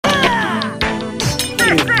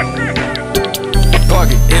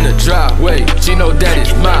the driveway. She know that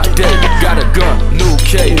it's my day. Got a gun, new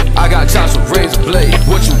K. I got chops with razor blade.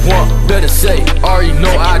 What you want, better say. Already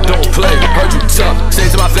know I don't play. Heard you tough, say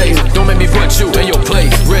to my face. Don't make me put you in your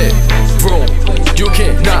place. Red room, you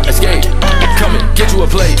cannot escape. Come and get you a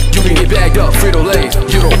plate. You can get bagged up, Frito-Lays.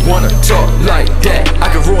 You don't wanna talk like that.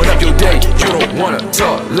 I can ruin up your day. You don't wanna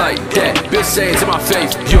talk like that. Bitch say it to my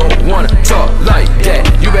face. You don't wanna talk like that.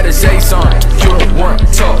 You better say something. You don't wanna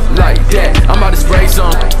talk like that. I'm about to spray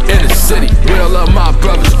some in the city with all of my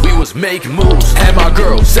brothers. We was making moves. Had my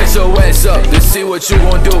girl set your ass up to see what you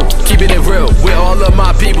gon' do. Keeping it real with all of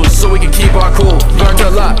my people so we can keep our cool. Learned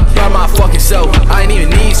a lot by my fucking self. I ain't even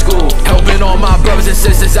need school. Helping all my brothers and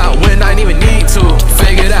sisters out when I ain't even need to.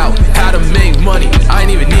 Figured out how to make money. I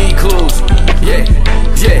ain't even need clues. Yeah,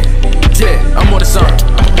 yeah, yeah. I'm on the sun.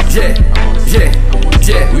 Yeah, yeah,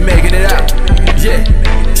 yeah. We making it out. Yeah,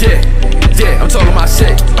 yeah, yeah. I'm talking my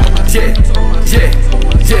shit. Yeah, yeah,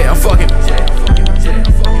 yeah. I'm fucking